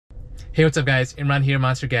Hey, what's up guys? Imran here,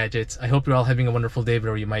 Monster Gadgets. I hope you're all having a wonderful day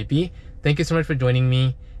wherever you might be. Thank you so much for joining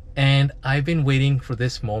me. And I've been waiting for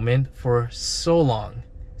this moment for so long.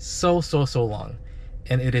 So long.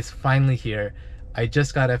 And it is finally here. I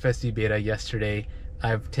just got FSD Beta yesterday.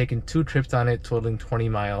 I've taken 2 trips on it, totaling 20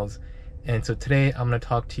 miles. And so today I'm going to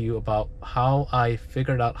talk to you about how I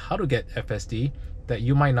figured out how to get FSD that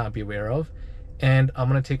you might not be aware of. And I'm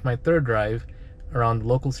going to take my 3rd drive around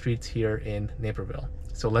local streets here in Naperville.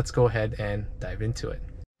 So let's go ahead and dive into it.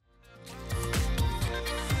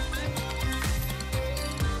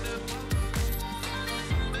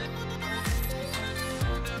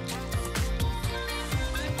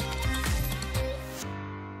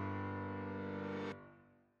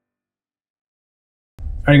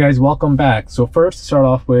 Alright guys, welcome back. So first, to start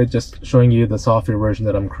off with just showing you the software version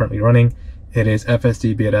that I'm currently running. It is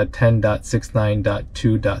FSD Beta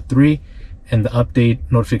 10.69.2.3. And the update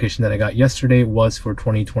notification that I got yesterday was for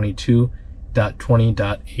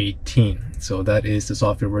 2022.20.18. So that is the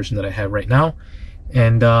software version that I have right now.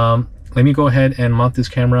 And let me go ahead and mount this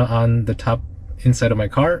camera on the top inside of my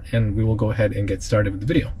car, and we will go ahead and get started with the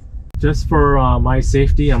video. Just for my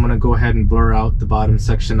safety, I'm going to go ahead and blur out the bottom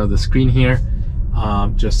section of the screen here,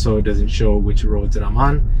 just so it doesn't show which roads that I'm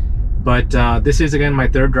on. But this is again my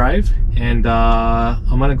 3rd drive, and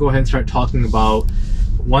I'm going to go ahead and start talking about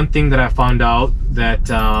one thing that I found out that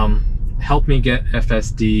helped me get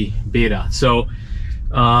FSD Beta. So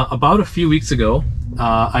about a few weeks ago,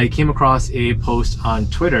 I came across a post on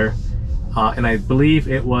Twitter, and I believe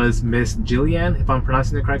it was Miss Jillian, if I'm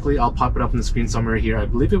pronouncing it correctly. I'll pop it up on the screen somewhere here. I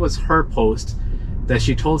believe it was her post that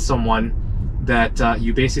she told someone that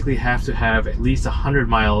you basically have to have at least 100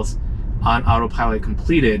 miles on autopilot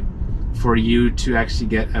completed for you to actually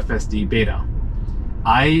get FSD Beta.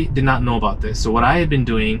 I did not know about this. So what I had been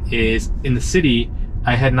doing is, in the city,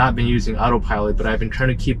 I had not been using autopilot, but I've been trying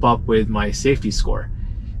to keep up with my safety score.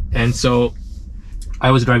 And so I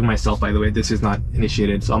was driving myself, by the way. This is not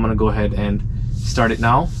initiated. So I'm going to go ahead and start it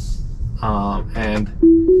now and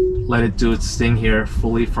let it do its thing here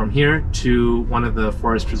fully from here to one of the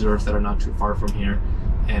forest preserves that are not too far from here.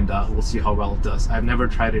 And we'll see how well it does. I've never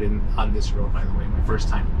tried it on this road, by the way, my first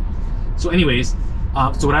time. So anyways,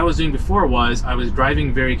 so what I was doing before was I was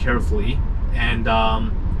driving very carefully, and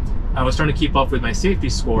I was trying to keep up with my safety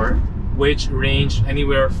score, which ranged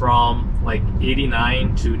anywhere from like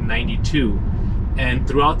 89 to 92. And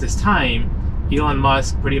throughout this time, Elon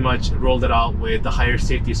Musk pretty much rolled it out with the higher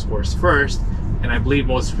safety scores first, and I believe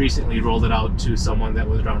most recently rolled it out to someone that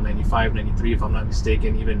was around 95, 93, if I'm not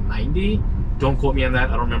mistaken, even 90. Don't quote me on that.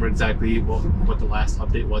 I don't remember exactly what the last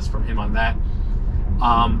update was from him on that.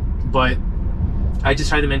 But I just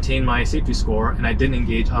tried to maintain my safety score, and I didn't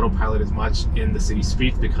engage autopilot as much in the city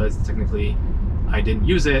streets because technically I didn't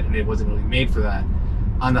use it and it wasn't really made for that.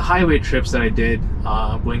 On the highway trips that I did,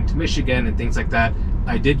 going to Michigan and things like that,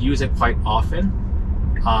 I did use it quite often.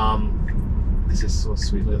 This is so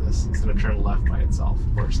sweet. Look at this. It's going to turn left by itself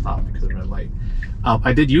or stop because of the red light.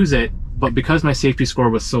 I did use it, but because my safety score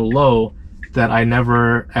was so low that I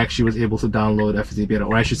never actually was able to download FSD Beta,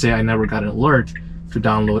 or I should say I never got an alert to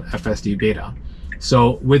download FSD Beta.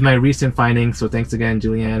 So with my recent findings, so thanks again,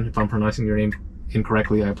 Julianne, if I'm pronouncing your name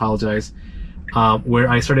incorrectly, I apologize, where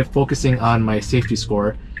I started focusing on my safety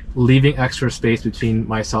score, leaving extra space between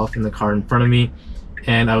myself and the car in front of me,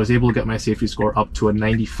 and I was able to get my safety score up to a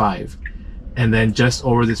 95. And then just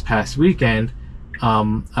over this past weekend,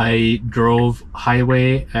 I drove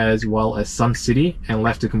highway as well as some city and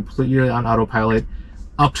left it completely on autopilot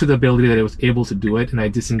up to the ability that I was able to do it, and I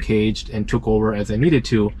disengaged and took over as I needed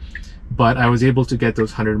to. But I was able to get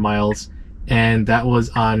those 100 miles, and that was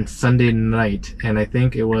on Sunday night, and I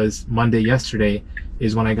think it was Monday yesterday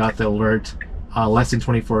is when I got the alert, less than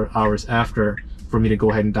 24 hours after, for me to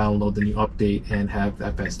go ahead and download the new update and have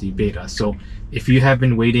FSD Beta. So if you have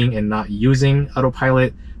been waiting and not using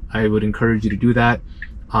autopilot, I would encourage you to do that.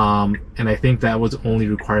 And I think that was the only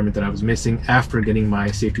requirement that I was missing after getting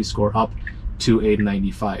my safety score up to a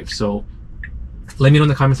 95. So let me know in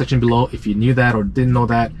the comment section below if you knew that or didn't know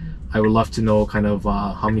that. I would love to know kind of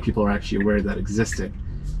how many people are actually aware that existed.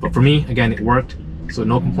 But for me, again, it worked. So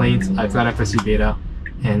no complaints. I've got FSD Beta.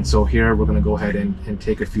 And so here we're going to go ahead and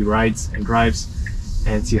take a few rides and drives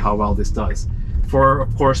and see how well this does. For,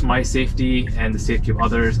 of course, my safety and the safety of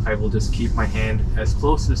others, I will just keep my hand as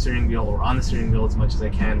close to the steering wheel or on the steering wheel as much as I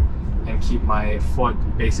can, and keep my foot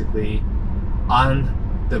basically on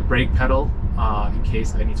the brake pedal in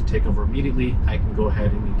case I need to take over immediately. I can go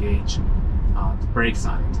ahead and engage the brakes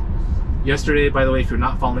on it. Yesterday, by the way, if you're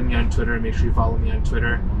not following me on Twitter, make sure you follow me on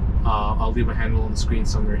Twitter. I'll leave my handle on the screen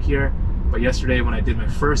somewhere here. But yesterday when I did my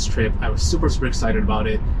first trip, I was super excited about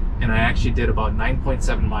it. and I actually did about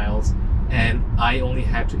 9.7 miles, and I only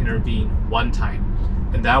had to intervene one time.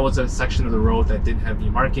 And that was a section of the road that didn't have any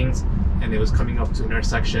markings, and it was coming up to an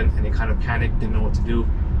intersection, and it kind of panicked, didn't know what to do.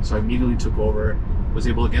 So I immediately took over, was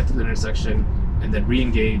able to get to the intersection, and then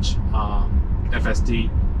re-engage FSD,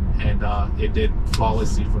 and it did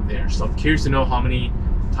flawlessly from there. So I'm curious to know how many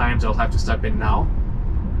times I'll have to step in now.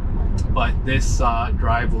 But this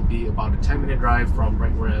drive will be about a 10-minute drive from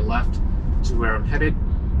right where I left to where I'm headed.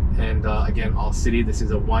 And again, all city. This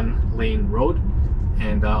is a 1-lane road,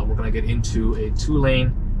 and we're gonna get into a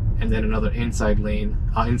 2-lane and then another inside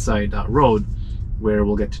road where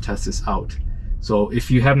we'll get to test this out. So if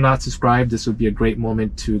you have not subscribed, this would be a great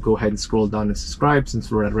moment to go ahead and scroll down and subscribe,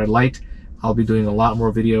 since we're at red light. I'll be doing a lot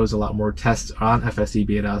more videos, a lot more tests on FSD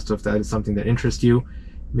Beta. So if that is something that interests you,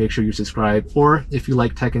 make sure you subscribe. Or if you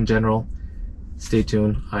like tech in general, stay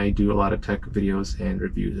tuned. I do a lot of tech videos and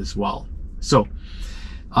reviews as well. So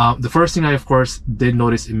the first thing I, of course, did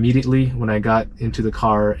notice immediately when I got into the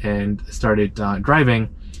car and started driving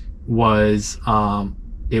was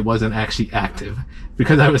it wasn't actually active.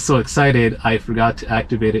 Because I was so excited, I forgot to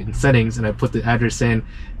activate it in settings, and I put the address in,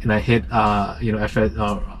 and I hit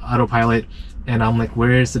autopilot, and I'm like,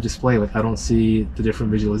 where is the display? Like, I don't see the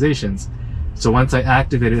different visualizations. So once I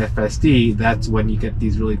activated FSD, that's when you get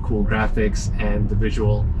these really cool graphics and the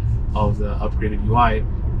visual of the upgraded UI,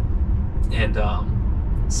 and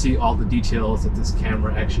see all the details that this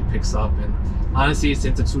camera actually picks up. And honestly,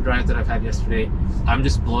 since the 2 drives that I've had yesterday, I'm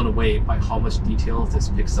just blown away by how much detail this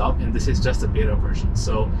picks up, and this is just a beta version.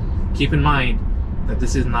 So keep in mind that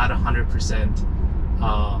this is not 100%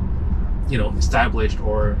 established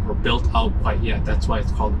or built out quite yet. That's why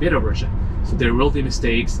it's called the beta version. So there will be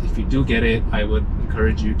mistakes. If you do get it, I would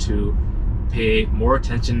encourage you to pay more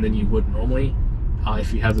attention than you would normally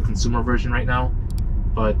if you have the consumer version right now.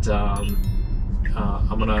 But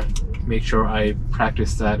I'm gonna make sure I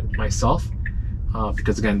practice that myself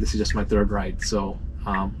because again, this is just my 3rd ride, so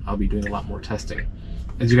I'll be doing a lot more testing.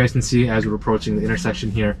 As you guys can see, as we're approaching the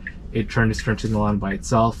intersection here, it turned its turn signal on by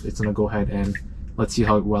itself. It's gonna go ahead and let's see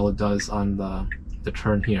how well it does on the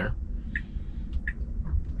turn here.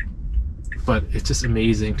 But it's just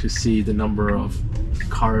amazing to see the number of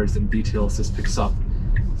cars and details this picks up.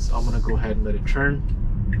 So I'm gonna go ahead and let it turn.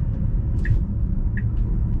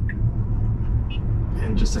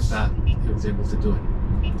 And just like that, it was able to do it.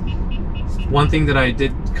 One thing that I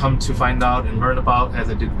did come to find out and learn about as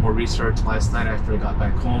I did more research last night after I got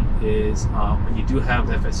back home is when you do have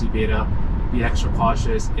the FSD Beta, be extra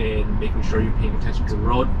cautious in making sure you're paying attention to the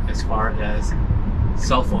road as far as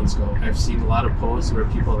cell phones go. I've seen a lot of posts where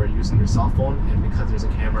people are using their cell phone, and because there's a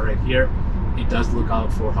camera right here, it does look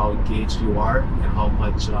out for how engaged you are and how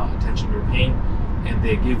much attention you're paying. And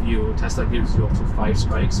they give you, Tesla gives you up to 5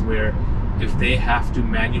 strikes, where if they have to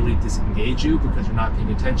manually disengage you because you're not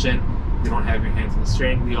paying attention, you don't have your hands on the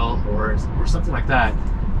steering wheel or something like that,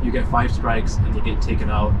 you get 5 strikes and you get taken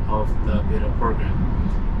out of the beta program.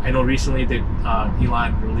 I know recently that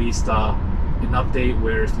Elon released an update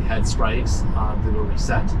where if you had strikes, they will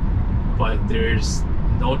reset, but there's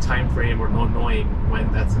no time frame or no knowing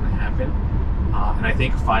when that's going to happen. And I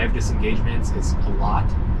think 5 disengagements is a lot,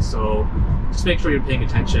 so just make sure you're paying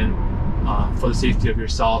attention for the safety of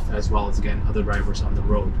yourself as well as, again, other drivers on the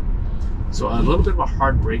road. So a little bit of a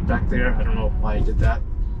hard brake back there. I don't know why I did that,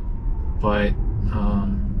 but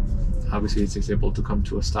obviously it's able to come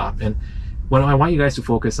to a stop. And what I want you guys to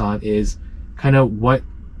focus on is kind of what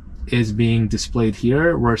is being displayed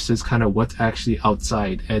here versus kind of what's actually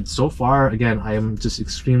outside. And so far, again, I am just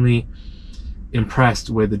extremely impressed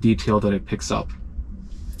with the detail that it picks up.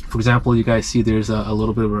 For example, you guys see there's a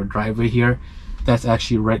little bit of a driveway here. That's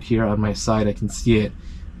actually right here on my side. I can see it,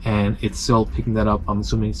 and it's still picking that up. I'm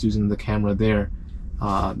assuming it's using the camera there,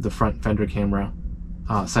 the front fender camera,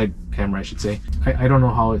 side camera I should say. I don't know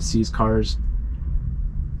how it sees cars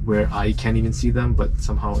where I can't even see them, but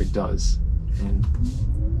somehow it does, and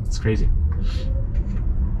it's crazy.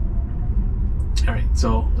 Alright,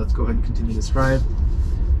 so let's go ahead and continue this drive.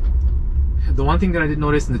 The one thing that I did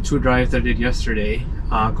notice in the 2 drives that I did yesterday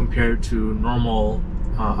compared to normal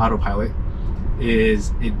autopilot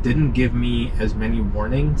is it didn't give me as many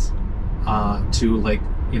warnings to, like,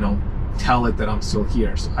 tell it that I'm still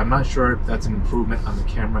here. So I'm not sure if that's an improvement on the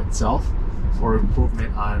camera itself or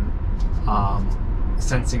improvement on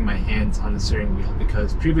sensing my hands on the steering wheel,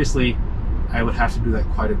 because previously I would have to do that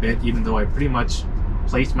quite a bit, even though I pretty much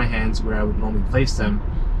placed my hands where I would normally place them,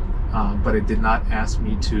 but it did not ask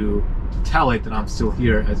me to tell it that I'm still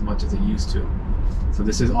here as much as it used to. So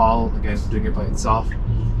this is all, again, doing it by itself.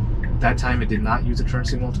 That time it did not use a turn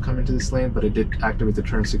signal to come into this lane, but it did activate the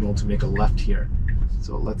turn signal to make a left here.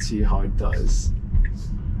 So let's see how it does.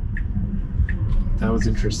 That was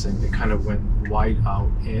interesting. It kind of went wide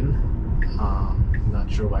out in.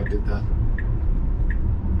 Not sure why I did that.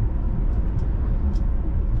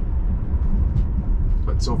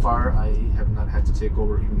 But so far I have not had to take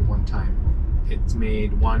over even one time. It's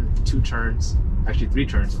made 2 turns, actually 3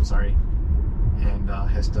 turns, I'm sorry, and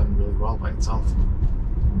has done really well by itself.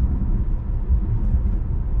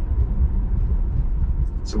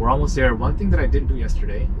 So we're almost there. One thing that I didn't do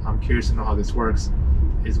yesterday, I'm curious to know how this works,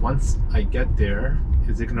 is once I get there,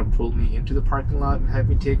 is it going to pull me into the parking lot and have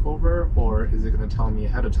me take over, or is it going to tell me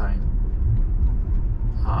ahead of time?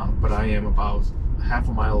 But I am about half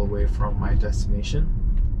a mile away from my destination.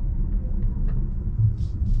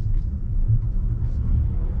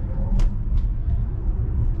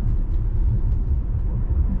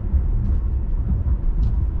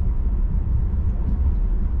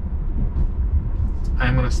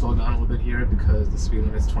 I'm going to slow down a little bit here because the speed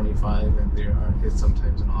limit is 25 and there is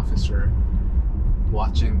sometimes an officer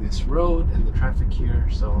watching this road and the traffic here,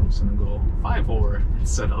 so I'm just going to go 5 over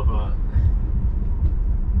instead of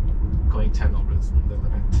going 10 over the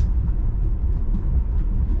limit.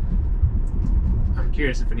 I'm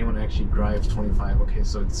curious if anyone actually drives 25. Okay,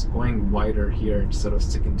 so it's going wider here instead of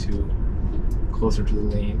sticking to closer to the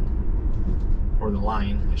lane, or the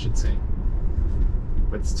line I should say,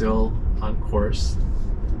 but still on course.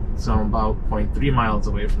 So I'm about 0.3 miles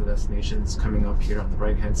away from the destination. It's coming up here on the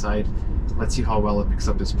right hand side. Let's see how well it picks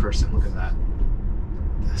up this person. Look at that.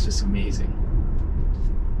 That's just amazing.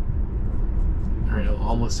 Alright,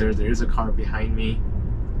 almost there. There is a car behind me,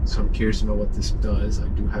 so I'm curious to know what this does. I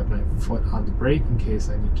do have my foot on the brake in case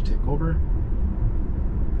I need to take over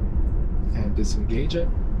and disengage it.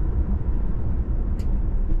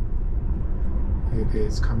 It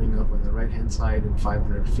is coming up on the right hand side in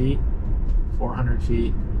 500 feet, 400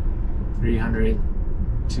 feet, 300,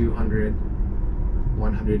 200,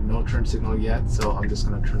 100. No turn signal yet, so I'm just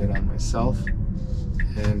going to turn it on myself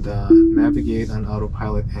and navigate on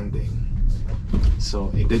autopilot ending.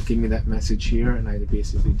 So it did give me that message here, and I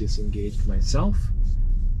basically disengaged myself.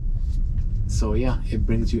 So yeah, it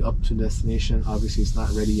brings you up to destination. Obviously it's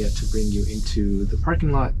not ready yet to bring you into the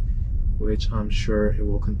parking lot, which I'm sure it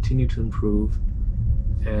will continue to improve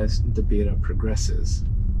as the beta progresses.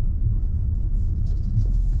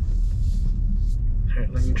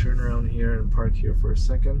 Alright, let me turn around here and park here for a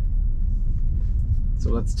second. So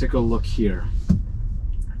let's take a look here.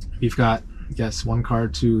 We've got, yes, 1 car,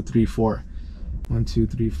 2, 3, 4. 1, 2,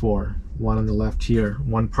 3, 4. 1 on the left here,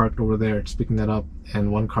 1 parked over there, just picking that up,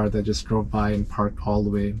 and 1 car that just drove by and parked all the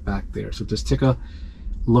way back there. So just take a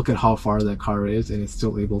look at how far that car is, and it's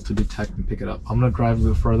still able to detect and pick it up. I'm going to drive a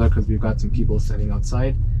little further because we've got some people standing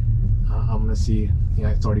outside. I'm going to see,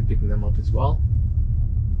 yeah, it's already picking them up as well.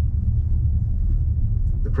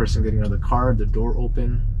 The person getting out of the car, the door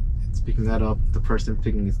open, it's picking that up. The person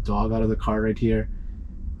picking his dog out of the car right here,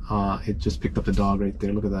 it just picked up the dog right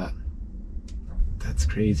there. Look at that. That's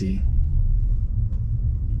crazy.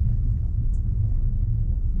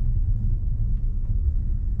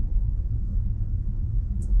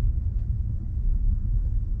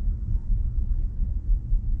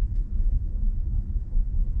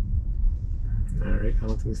 Alright, I don't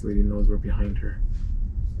think this lady knows we're behind her.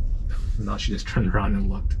 Now she just turned around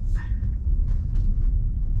and looked.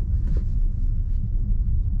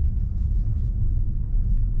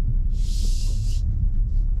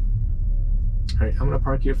 Alright, I'm going to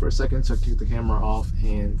park here for a second so I can take the camera off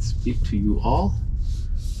and speak to you all.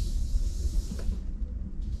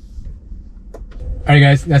 Alright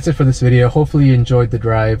guys, that's it for this video. Hopefully you enjoyed the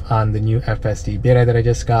drive on the new FSD Beta that I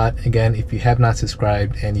just got. Again, if you have not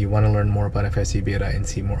subscribed and you want to learn more about FSD Beta and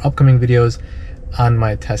see more upcoming videos on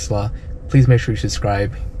my Tesla, please make sure you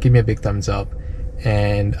subscribe, give me a big thumbs up,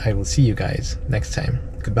 and I will see you guys next time.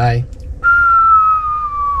 Goodbye.